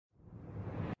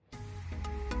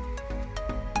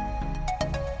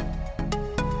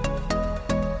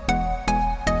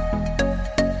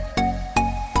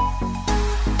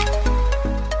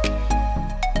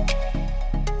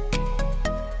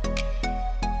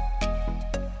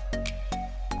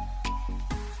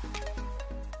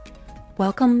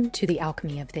Welcome to The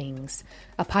Alchemy of Things,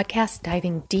 a podcast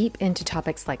diving deep into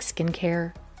topics like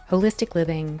skincare, holistic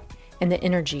living, and the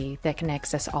energy that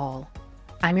connects us all.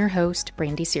 I'm your host,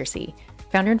 Brandy Searcy,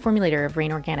 founder and formulator of Rain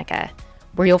Organica,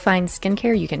 where you'll find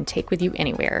skincare you can take with you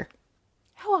anywhere.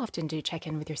 How often do you check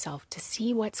in with yourself to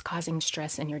see what's causing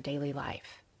stress in your daily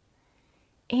life?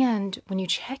 And when you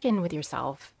check in with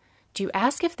yourself, do you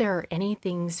ask if there are any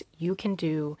things you can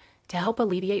do to help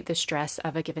alleviate the stress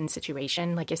of a given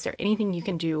situation? Like, is there anything you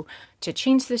can do to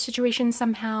change the situation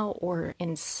somehow, or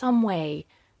in some way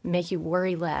make you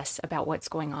worry less about what's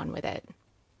going on with it?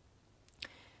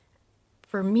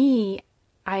 For me,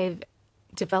 I've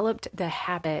developed the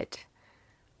habit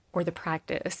or the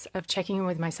practice of checking in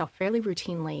with myself fairly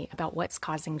routinely about what's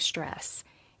causing stress.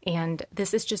 And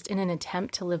this is just in an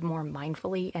attempt to live more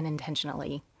mindfully and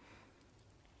intentionally.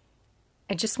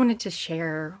 I just wanted to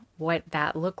share what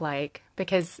that looked like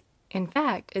because, in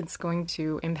fact, it's going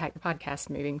to impact the podcast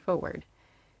moving forward.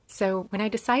 So when I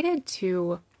decided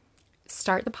to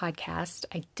start the podcast,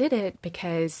 I did it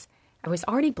because I was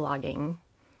already blogging.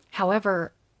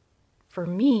 However, for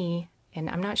me, and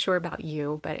I'm not sure about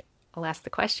you, but I'll ask the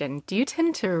question, do you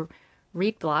tend to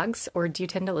read blogs or do you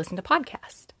tend to listen to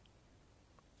podcasts?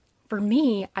 For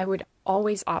me, I would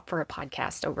always opt for a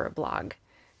podcast over a blog.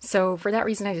 So for that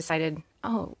reason, I decided,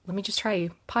 let me just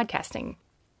try podcasting.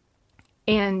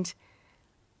 And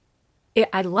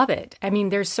I love it. I mean,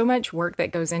 there's so much work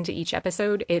that goes into each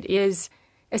episode. It is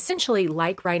essentially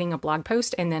like writing a blog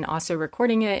post and then also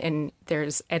recording it. And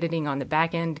there's editing on the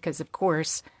back end because, of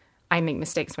course, I make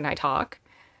mistakes when I talk.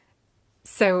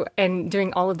 So, and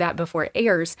doing all of that before it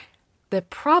airs. The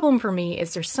problem for me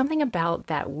is there's something about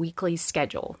that weekly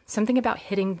schedule, something about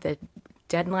hitting the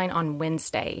deadline on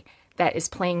Wednesday that is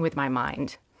playing with my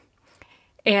mind.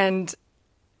 And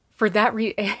for that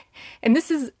and this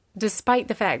is despite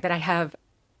the fact that I have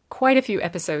quite a few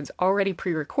episodes already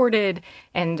pre-recorded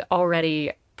and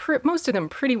already most of them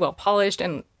pretty well polished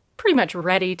and pretty much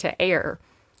ready to air.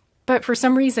 But for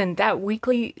some reason, that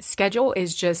weekly schedule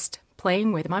is just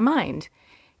playing with my mind.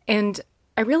 And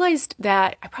I realized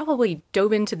that I probably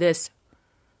dove into this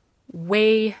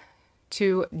way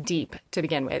too deep to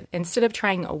begin with. Instead of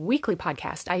trying a weekly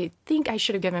podcast, I think I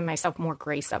should have given myself more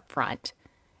grace up front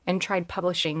and tried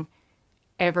publishing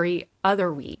every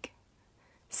other week.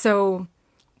 So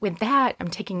with that, I'm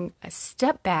taking a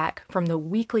step back from the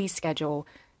weekly schedule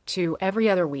to every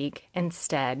other week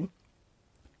instead,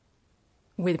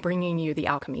 with bringing you the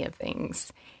alchemy of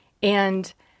things.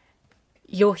 And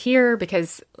you'll hear,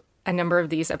 because a number of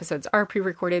these episodes are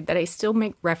pre-recorded, that I still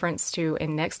make reference to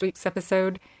in next week's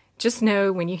episode. Just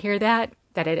know when you hear that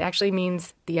it actually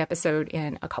means the episode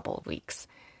in a couple of weeks.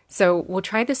 So we'll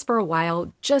try this for a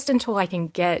while, just until I can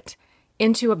get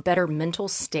into a better mental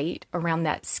state around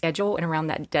that schedule and around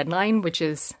that deadline, which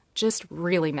is just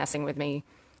really messing with me.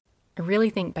 I really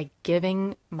think by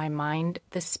giving my mind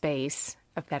the space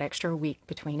of that extra week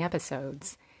between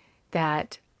episodes,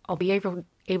 that I'll be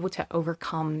able to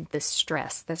overcome the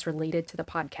stress that's related to the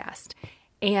podcast.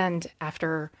 And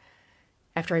after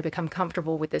I become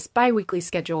comfortable with this bi-weekly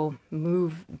schedule,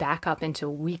 move back up into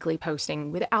weekly posting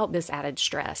without this added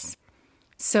stress.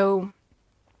 So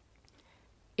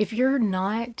if you're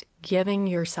not giving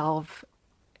yourself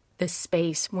the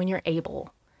space when you're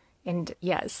able, and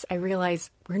yes, I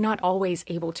realize we're not always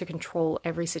able to control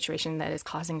every situation that is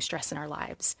causing stress in our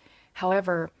lives.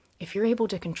 However, if you're able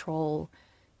to control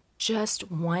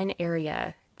just one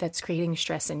area that's creating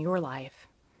stress in your life,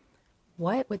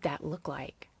 what would that look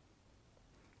like?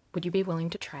 Would you be willing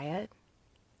to try it?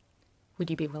 Would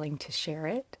you be willing to share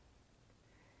it?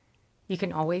 You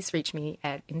can always reach me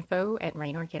at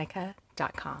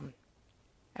info@rainorganica.com.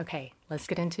 Okay, let's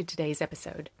get into today's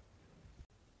episode.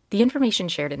 The information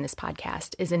shared in this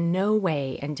podcast is in no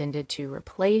way intended to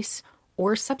replace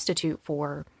or substitute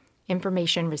for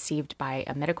information received by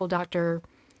a medical doctor,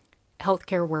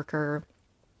 healthcare worker,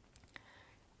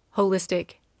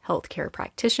 holistic healthcare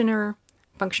practitioner,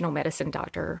 functional medicine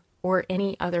doctor, or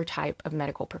any other type of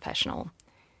medical professional.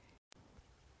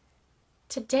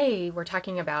 Today, we're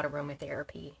talking about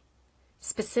aromatherapy,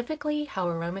 specifically how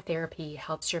aromatherapy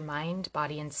helps your mind,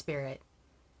 body, and spirit.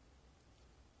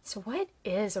 So what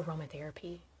is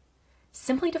aromatherapy?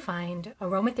 Simply defined,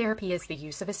 aromatherapy is the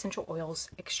use of essential oils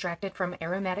extracted from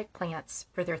aromatic plants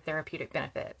for their therapeutic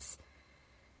benefits.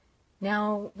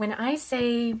 Now, when I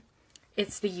say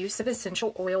it's the use of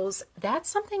essential oils, that's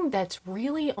something that's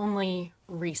really only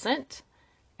recent,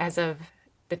 as of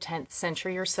the 10th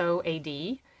century or so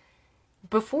AD.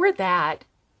 Before that,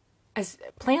 as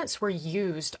plants were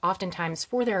used oftentimes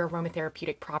for their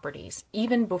aromatherapeutic properties,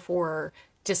 even before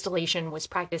distillation was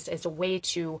practiced as a way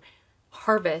to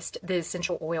harvest the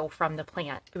essential oil from the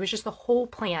plant. It was just the whole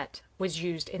plant was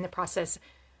used in the process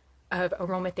of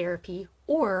aromatherapy,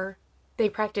 or they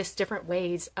practiced different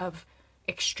ways of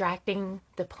extracting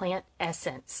the plant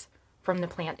essence from the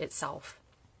plant itself.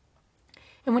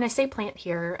 And when I say plant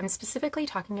here, I'm specifically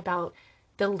talking about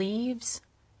the leaves,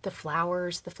 the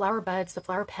flowers, the flower buds, the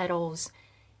flower petals,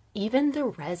 even the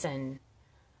resin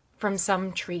from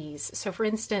some trees. So, for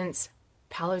instance,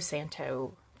 Palo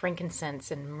Santo,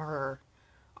 frankincense, and myrrh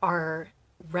are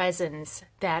resins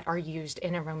that are used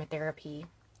in aromatherapy.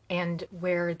 And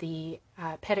where the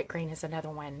petit grain is another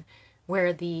one,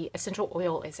 where the essential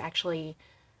oil is actually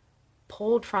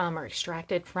pulled from or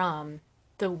extracted from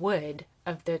the wood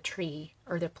of the tree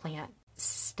or the plant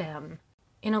stem.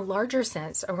 In a larger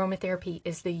sense, aromatherapy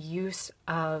is the use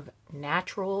of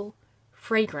natural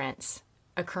fragrance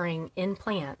occurring in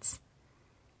plants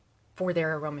for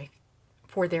their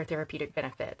therapeutic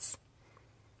benefits.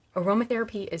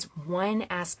 Aromatherapy is one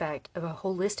aspect of a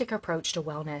holistic approach to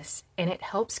wellness, and it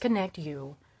helps connect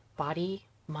you, body,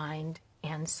 mind,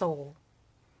 and soul.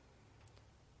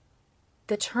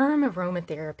 The term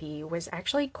aromatherapy was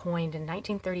actually coined in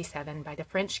 1937 by the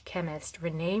French chemist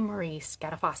René Maurice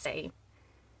Gattefossé.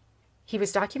 He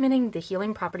was documenting the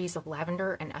healing properties of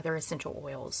lavender and other essential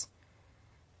oils.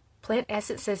 Plant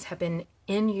essences have been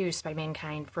in use by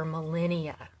mankind for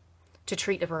millennia to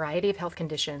treat a variety of health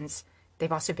conditions.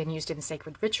 They've also been used in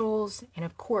sacred rituals and,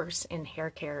 of course, in hair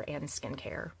care and skin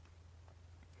care.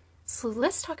 So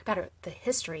let's talk about the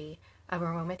history of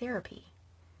aromatherapy.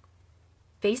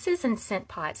 Vases and scent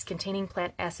pots containing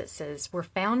plant essences were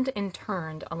found and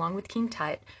turned along with King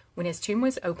Tut when his tomb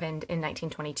was opened in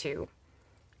 1922.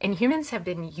 And humans have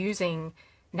been using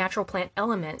natural plant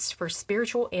elements for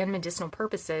spiritual and medicinal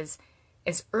purposes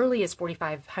as early as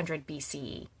 4500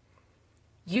 BCE.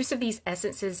 Use of these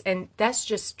essences, and that's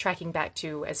just tracking back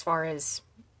to as far as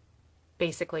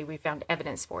basically we found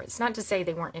evidence for it. It's not to say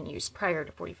they weren't in use prior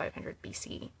to 4500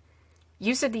 BCE.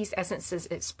 Use of these essences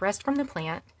expressed from the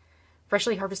plant,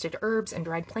 freshly harvested herbs, and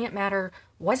dried plant matter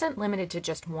wasn't limited to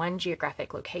just one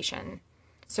geographic location.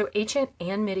 So ancient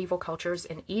and medieval cultures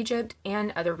in Egypt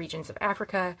and other regions of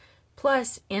Africa,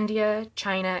 plus India,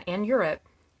 China, and Europe,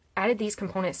 added these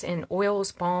components in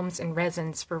oils, balms, and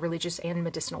resins for religious and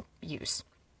medicinal use.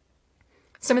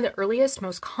 Some of the earliest,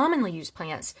 most commonly used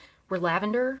plants were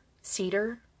lavender,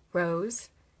 cedar, rose,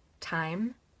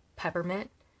 thyme, peppermint,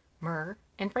 myrrh,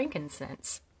 and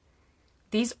frankincense.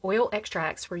 These oil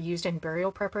extracts were used in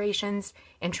burial preparations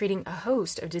and treating a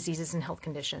host of diseases and health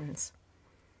conditions.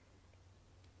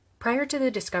 Prior to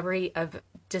the discovery of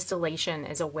distillation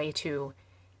as a way to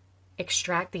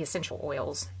extract the essential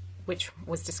oils, which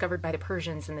was discovered by the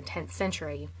Persians in the 10th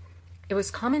century, it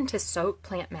was common to soak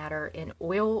plant matter in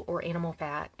oil or animal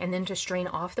fat and then to strain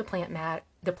off the plant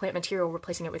material,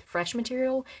 replacing it with fresh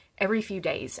material every few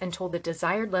days until the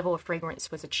desired level of fragrance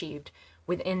was achieved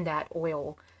within that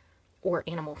oil or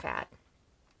animal fat.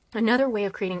 Another way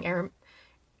of creating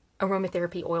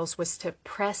aromatherapy oils was to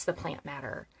press the plant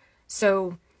matter.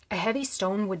 So a heavy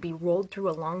stone would be rolled through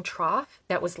a long trough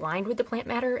that was lined with the plant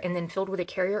matter and then filled with a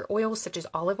carrier oil such as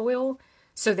olive oil,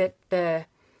 so that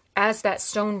as that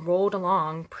stone rolled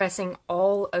along, pressing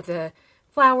all of the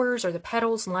flowers or the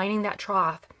petals lining that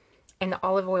trough, and the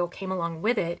olive oil came along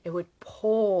with it, it would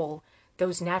pull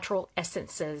those natural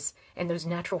essences and those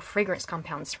natural fragrance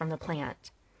compounds from the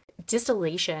plant.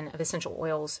 Distillation of essential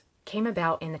oils came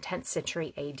about in the 10th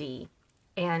century AD,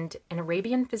 and an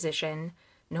Arabian physician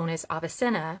known as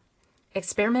Avicenna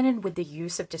experimented with the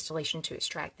use of distillation to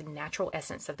extract the natural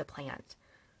essence of the plant.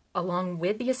 Along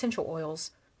with the essential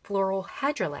oils, floral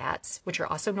hydrolates, which are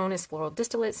also known as floral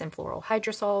distillates and floral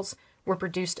hydrosols, were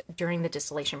produced during the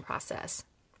distillation process.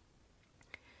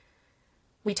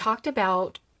 We talked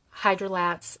about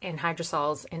hydrolates and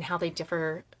hydrosols and how they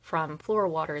differ from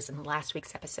floral waters in last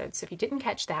week's episode. So if you didn't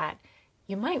catch that,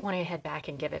 you might want to head back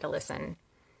and give it a listen.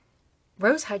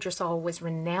 Rose hydrosol was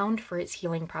renowned for its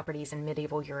healing properties in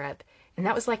medieval Europe, and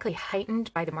that was likely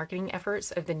heightened by the marketing efforts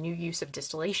of the new use of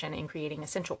distillation in creating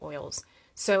essential oils.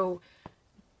 So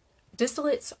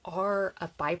distillates are a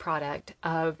byproduct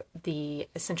of the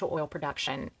essential oil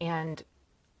production, and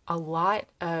a lot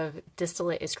of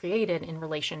distillate is created in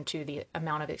relation to the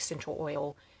amount of essential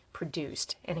oil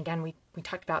produced. And again, we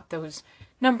talked about those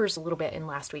numbers a little bit in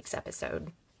last week's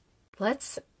episode.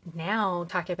 Let's now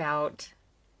talk about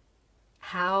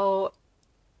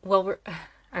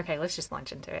let's just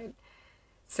launch into it.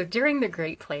 So during the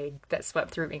Great Plague that swept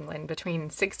through England between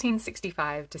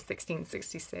 1665 to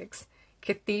 1666,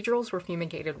 cathedrals were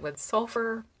fumigated with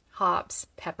sulfur, hops,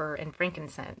 pepper, and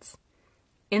frankincense.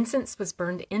 Incense was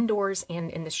burned indoors and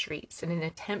in the streets in an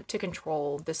attempt to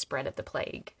control the spread of the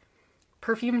plague.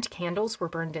 Perfumed candles were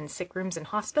burned in sick rooms and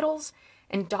hospitals,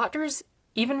 and doctors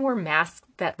even wore masks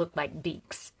that looked like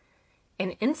beaks.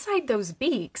 And inside those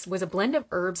beaks was a blend of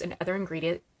herbs and other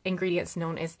ingredients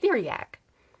known as theriac.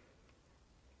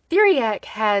 Theriac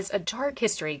has a dark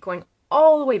history going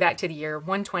all the way back to the year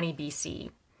 120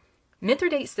 BC.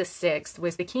 Mithridates VI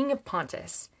was the king of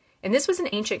Pontus, and this was an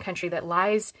ancient country that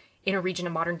lies in a region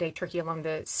of modern-day Turkey along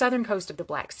the southern coast of the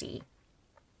Black Sea.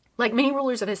 Like many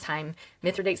rulers of his time,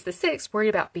 Mithridates VI worried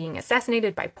about being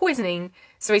assassinated by poisoning,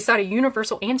 so he sought a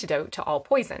universal antidote to all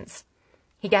poisons.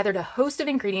 He gathered a host of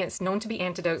ingredients known to be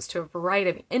antidotes to a variety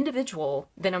of individual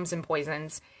venoms and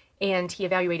poisons, and he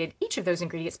evaluated each of those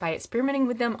ingredients by experimenting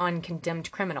with them on condemned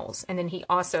criminals. And then he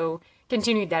also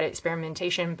continued that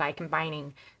experimentation by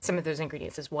combining some of those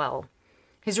ingredients as well.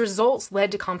 His results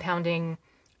led to compounding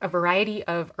a variety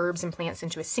of herbs and plants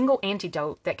into a single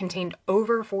antidote that contained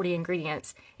over 40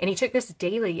 ingredients, and he took this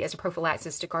daily as a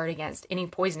prophylaxis to guard against any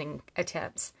poisoning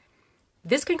attempts.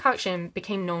 This concoction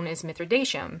became known as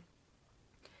Mithridatum.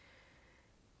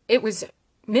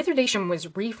 Mithridatum was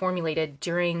reformulated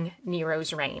during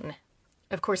Nero's reign.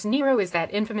 Of course, Nero is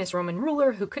that infamous Roman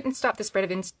ruler who couldn't stop the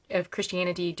spread of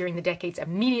Christianity during the decades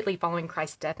immediately following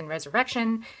Christ's death and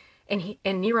resurrection,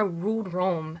 and Nero ruled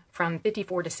Rome from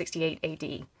 54 to 68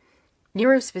 AD.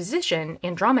 Nero's physician,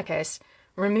 Andromachus,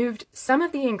 removed some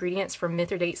of the ingredients from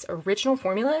Mithridates' original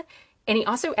formula, and he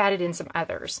also added in some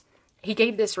others. He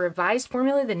gave this revised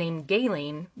formula the name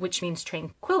Galen, which means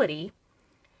tranquility,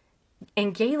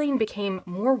 and Galen became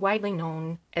more widely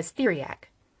known as theriac.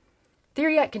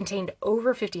 Theriac contained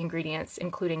over 50 ingredients,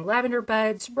 including lavender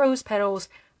buds, rose petals,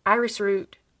 iris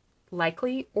root,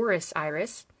 likely Orris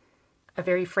iris, a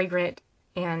very fragrant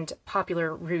and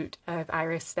popular root of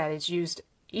iris that is used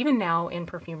even now in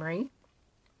perfumery.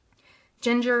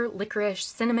 Ginger, licorice,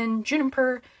 cinnamon,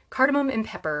 juniper, cardamom, and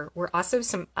pepper were also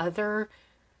some other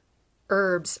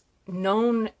herbs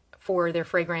known for their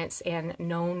fragrance and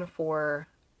known for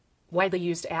widely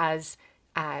used as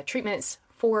treatments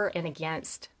for and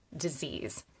against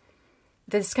disease.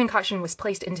 This concoction was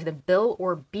placed into the bill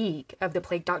or beak of the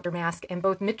plague doctor mask, and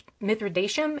both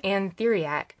Mithridatum and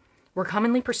theriac were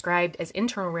commonly prescribed as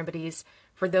internal remedies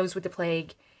for those with the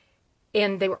plague,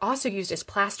 and they were also used as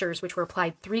plasters, which were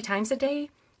applied 3 times a day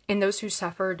in those who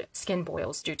suffered skin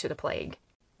boils due to the plague.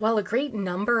 While a great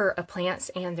number of plants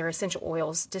and their essential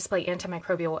oils display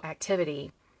antimicrobial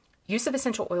activity, use of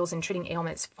essential oils in treating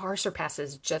ailments far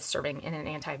surpasses just serving in an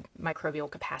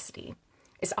antimicrobial capacity.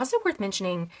 It's also worth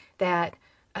mentioning that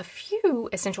a few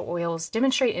essential oils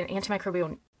demonstrate an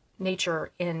antimicrobial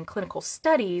nature in clinical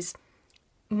studies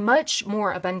much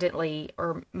more abundantly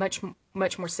or much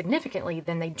more significantly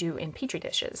than they do in petri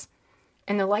dishes.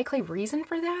 And the likely reason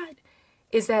for that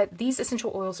is that these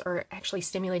essential oils are actually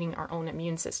stimulating our own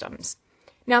immune systems.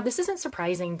 Now, this isn't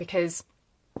surprising because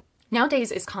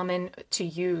nowadays it's common to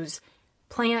use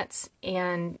plants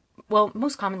and, well,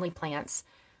 most commonly plants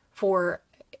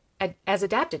as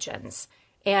adaptogens.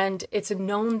 And it's a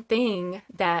known thing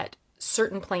that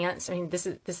certain plants, I mean, this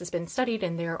has been studied,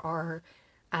 and there are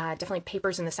definitely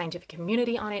papers in the scientific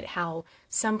community on it, how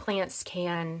some plants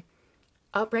can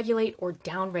upregulate or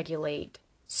downregulate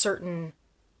certain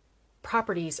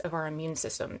properties of our immune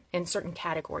system and certain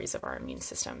categories of our immune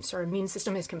system. So our immune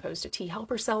system is composed of T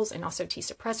helper cells and also T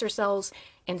suppressor cells,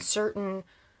 and certain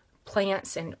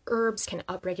plants and herbs can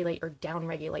upregulate or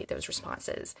downregulate those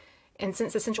responses. And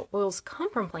since essential oils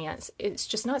come from plants, it's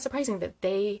just not surprising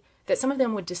that some of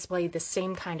them would display the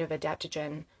same kind of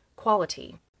adaptogen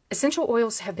quality. Essential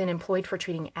oils have been employed for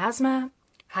treating asthma,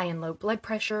 high and low blood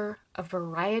pressure, a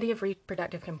variety of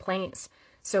reproductive complaints.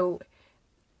 So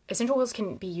essential oils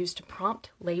can be used to prompt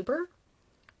labor,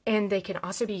 and they can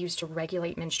also be used to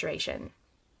regulate menstruation.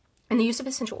 And the use of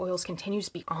essential oils continues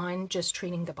beyond just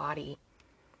treating the body.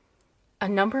 A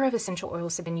number of essential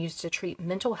oils have been used to treat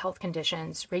mental health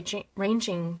conditions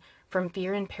ranging from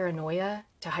fear and paranoia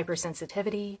to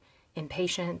hypersensitivity,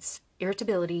 impatience,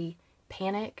 irritability,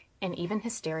 panic, and even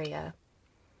hysteria.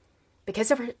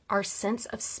 Because of our sense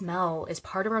of smell is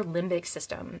part of our limbic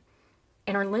system,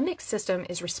 and our limbic system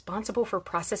is responsible for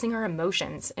processing our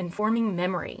emotions and forming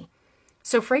memory.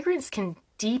 So fragrance can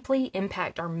deeply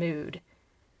impact our mood.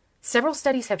 Several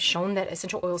studies have shown that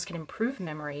essential oils can improve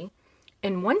memory,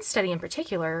 and one study in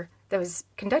particular that was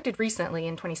conducted recently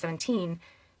in 2017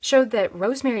 showed that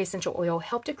rosemary essential oil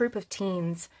helped a group of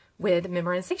teens with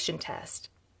memorization tests.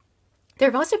 There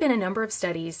have also been a number of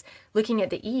studies looking at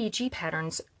the EEG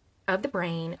patterns of the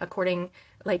brain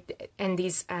and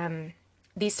these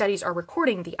These studies are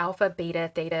recording the alpha,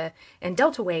 beta, theta, and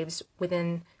delta waves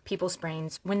within people's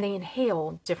brains when they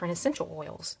inhale different essential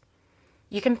oils.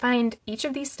 You can find each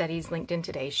of these studies linked in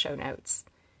today's show notes.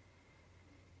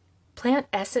 Plant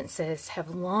essences have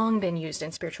long been used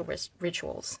in spiritual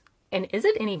rituals. And is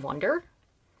it any wonder?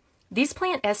 These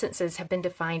plant essences have been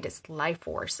defined as life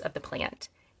force of the plant,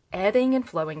 ebbing and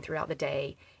flowing throughout the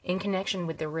day in connection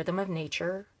with the rhythm of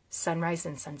nature, sunrise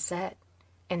and sunset,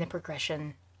 and the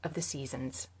progression of the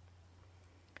seasons.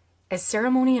 As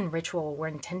ceremony and ritual were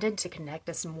intended to connect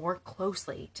us more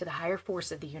closely to the higher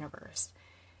force of the universe,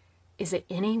 is it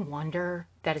any wonder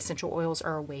that essential oils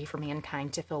are a way for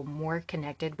mankind to feel more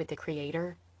connected with the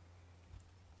Creator?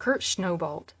 Kurt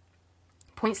Schnobolt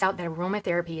points out that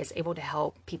aromatherapy is able to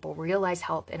help people realize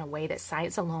health in a way that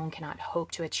science alone cannot hope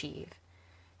to achieve.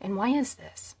 And why is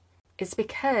this? It's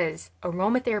because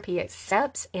aromatherapy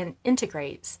accepts and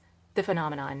integrates the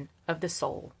phenomenon of the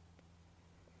soul.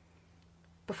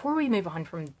 Before we move on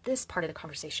from this part of the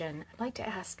conversation, I'd like to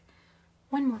ask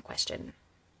one more question.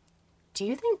 Do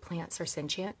you think plants are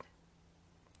sentient?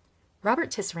 Robert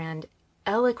Tisserand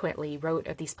eloquently wrote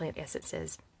of these plant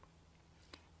essences.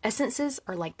 Essences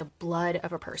are like the blood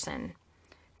of a person.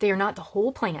 They are not the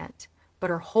whole plant, but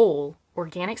are whole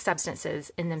organic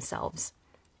substances in themselves.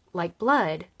 Like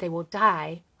blood, they will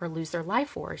die or lose their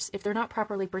life force if they're not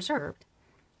properly preserved.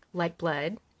 Like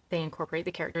blood, they incorporate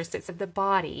the characteristics of the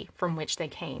body from which they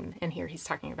came. And here he's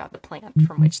talking about the plant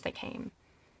from which they came.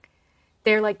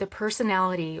 They're like the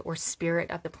personality or spirit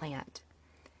of the plant.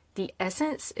 The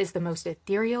essence is the most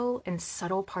ethereal and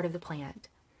subtle part of the plant,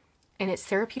 and its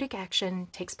therapeutic action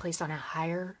takes place on a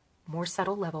higher, more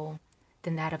subtle level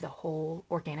than that of the whole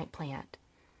organic plant,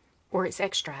 or its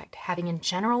extract having in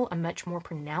general a much more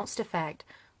pronounced effect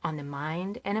on the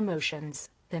mind and emotions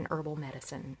than herbal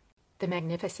medicine. The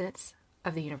magnificence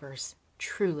of the universe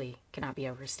truly cannot be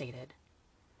overstated.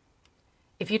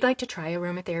 If you'd like to try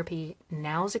aromatherapy,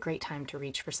 now's a great time to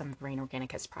reach for some of Rain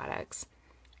Organica's products.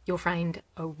 You'll find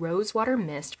a rosewater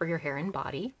mist for your hair and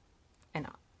body, and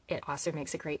it also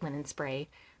makes a great linen spray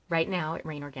right now at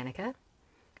Rain Organica.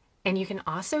 And you can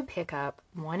also pick up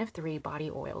one of 3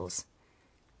 body oils.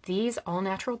 These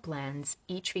all-natural blends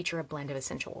each feature a blend of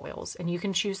essential oils, and you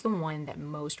can choose the one that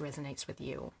most resonates with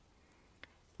you.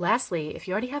 Lastly, if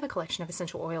you already have a collection of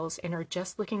essential oils and are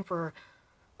just looking for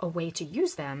a way to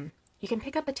use them, you can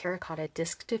pick up a terracotta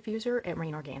disc diffuser at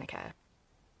Rain Organica.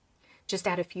 Just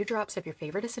add a few drops of your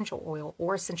favorite essential oil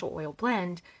or essential oil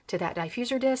blend to that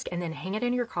diffuser disc and then hang it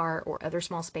in your car or other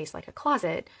small space like a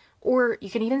closet, or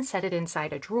you can even set it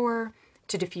inside a drawer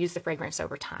to diffuse the fragrance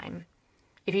over time.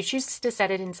 If you choose to set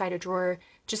it inside a drawer,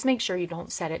 just make sure you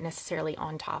don't set it necessarily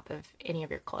on top of any of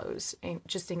your clothes,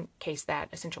 just in case that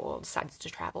essential oil decides to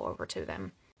travel over to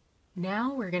them.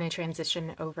 Now we're going to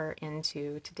transition over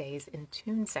into today's In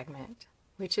Tune segment,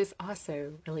 which is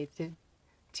also related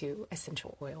to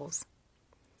essential oils.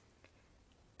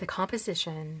 The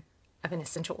composition of an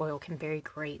essential oil can vary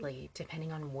greatly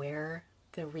depending on where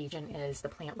the region is the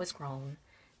plant was grown,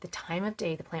 the time of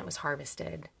day the plant was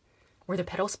harvested, were the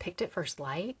petals picked at first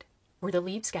light, or the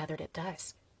leaves gathered at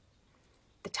dusk.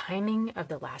 The timing of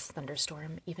the last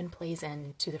thunderstorm even plays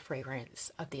into the fragrance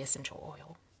of the essential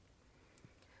oil.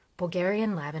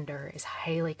 Bulgarian lavender is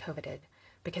highly coveted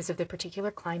because of the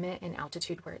particular climate and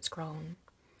altitude where it's grown.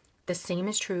 The same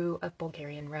is true of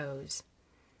Bulgarian rose.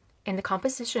 And the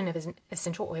composition of an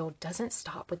essential oil doesn't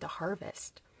stop with the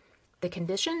harvest. The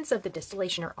conditions of the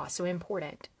distillation are also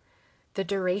important. The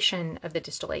duration of the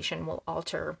distillation will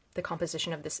alter the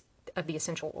composition of the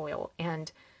essential oil,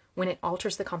 and when it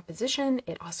alters the composition,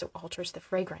 it also alters the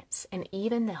fragrance and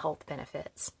even the health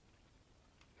benefits.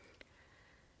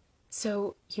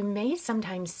 So you may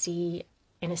sometimes see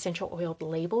an essential oil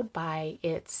labeled by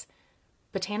its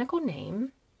botanical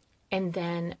name and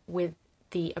then with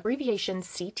the abbreviation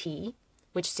CT,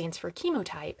 which stands for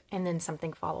chemotype, and then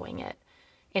something following it.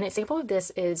 An example of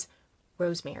this is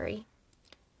rosemary,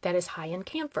 that is high in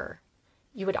camphor.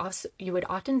 You would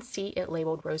often see it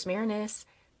labeled Rosmarinus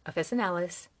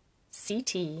officinalis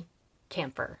CT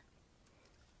camphor,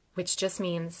 which just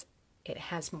means it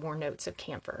has more notes of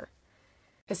camphor.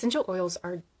 Essential oils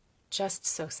are just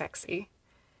so sexy.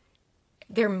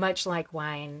 They're much like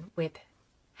wine, with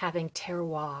having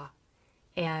terroir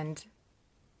and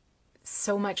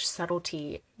so much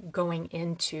subtlety going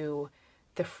into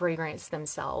the fragrance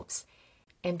themselves.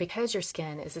 And because your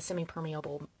skin is a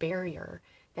semi-permeable barrier,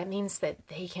 that means that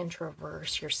they can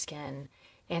traverse your skin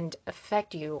and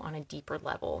affect you on a deeper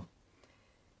level.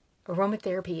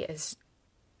 Aromatherapy is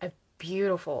a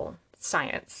beautiful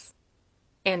science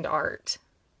and art,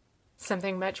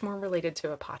 something much more related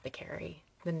to apothecary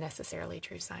than necessarily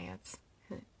true science.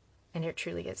 And it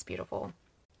truly is beautiful.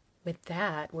 With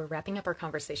that, we're wrapping up our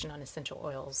conversation on essential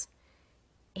oils.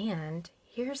 And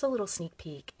here's a little sneak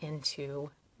peek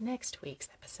into next week's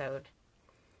episode.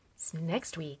 So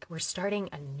next week, we're starting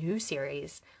a new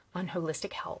series on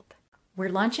holistic health. We're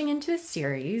launching into a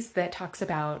series that talks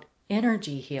about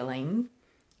energy healing,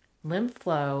 lymph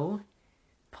flow,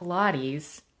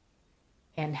 Pilates,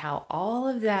 and how all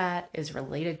of that is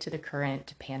related to the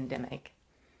current pandemic.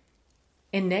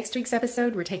 In next week's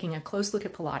episode, we're taking a close look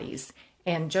at Pilates.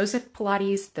 And Joseph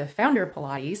Pilates, the founder of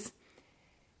Pilates,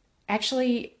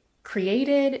 actually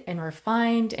created and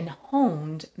refined and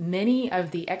honed many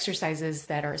of the exercises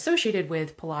that are associated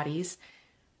with Pilates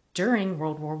during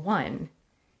World War I.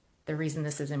 The reason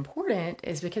this is important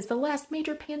is because the last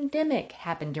major pandemic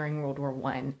happened during World War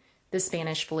I, the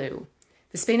Spanish flu.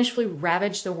 The Spanish flu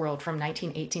ravaged the world from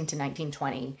 1918 to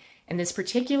 1920, and this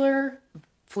particular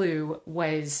flu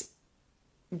was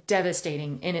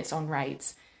devastating in its own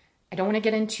rights. I don't want to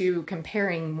get into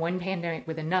comparing one pandemic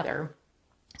with another,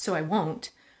 so I won't,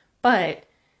 but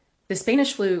the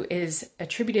Spanish flu is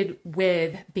attributed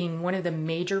with being one of the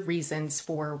major reasons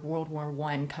for World War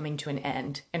I coming to an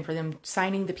end and for them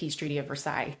signing the Peace Treaty of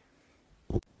Versailles.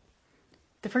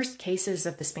 The first cases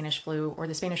of the Spanish flu, or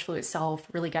the Spanish flu itself,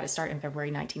 really got to start in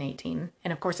February 1918.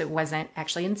 And of course, it wasn't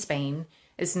actually in Spain.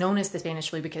 It's known as the Spanish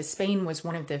flu because Spain was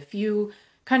one of the few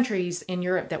countries in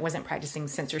Europe that wasn't practicing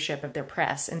censorship of their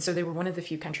press. And so they were one of the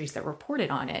few countries that reported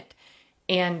on it.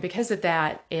 And because of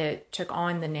that, it took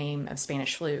on the name of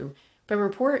Spanish flu. But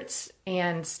reports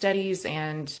and studies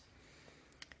and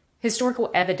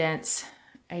historical evidence,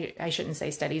 I shouldn't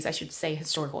say studies, I should say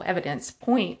historical evidence,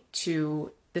 point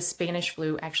to the Spanish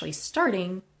flu actually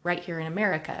starting right here in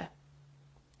America.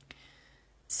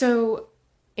 So,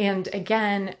 and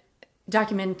again,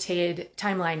 documented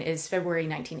timeline is February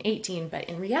 1918, but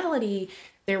in reality,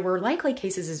 there were likely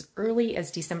cases as early as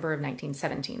December of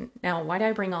 1917. Now, why did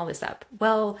I bring all this up?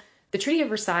 Well, the Treaty of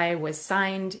Versailles was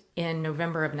signed in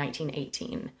November of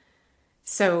 1918.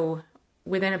 So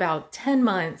within about 10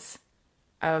 months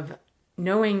of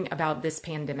knowing about this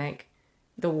pandemic,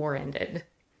 the war ended.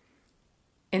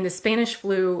 And the Spanish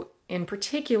flu in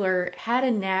particular had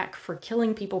a knack for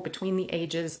killing people between the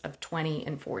ages of 20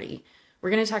 and 40. We're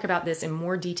going to talk about this in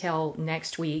more detail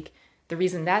next week. The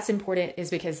reason that's important is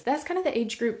because that's kind of the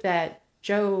age group that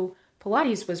Joe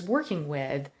Pilates was working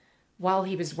with while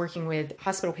he was working with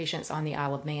hospital patients on the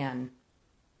Isle of Man.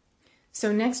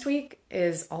 So next week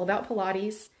is all about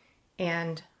Pilates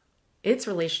and its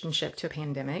relationship to a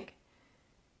pandemic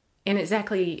and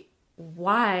exactly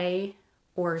why,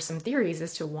 or some theories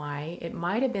as to why it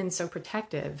might have been so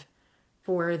protective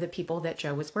for the people that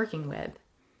Joe was working with.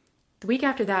 The week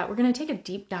after that, we're going to take a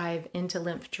deep dive into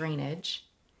lymph drainage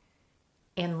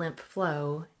and lymph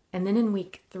flow. And then in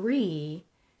week 3,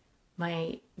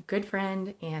 my good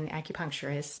friend and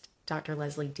acupuncturist, Dr.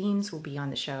 Leslie Deans, will be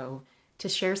on the show to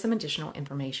share some additional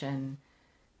information.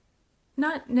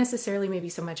 Not necessarily maybe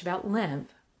so much about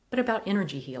lymph, but about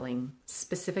energy healing,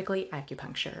 specifically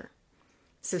acupuncture.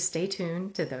 So stay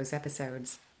tuned to those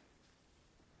episodes.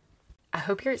 I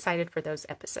hope you're excited for those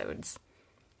episodes.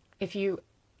 If you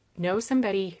know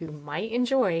somebody who might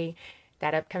enjoy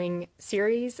that upcoming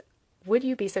series, would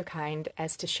you be so kind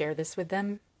as to share this with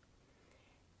them?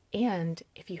 And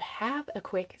if you have a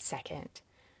quick second,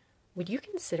 would you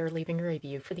consider leaving a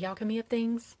review for The Alchemy of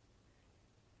Things?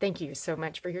 Thank you so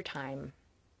much for your time.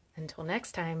 Until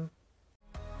next time.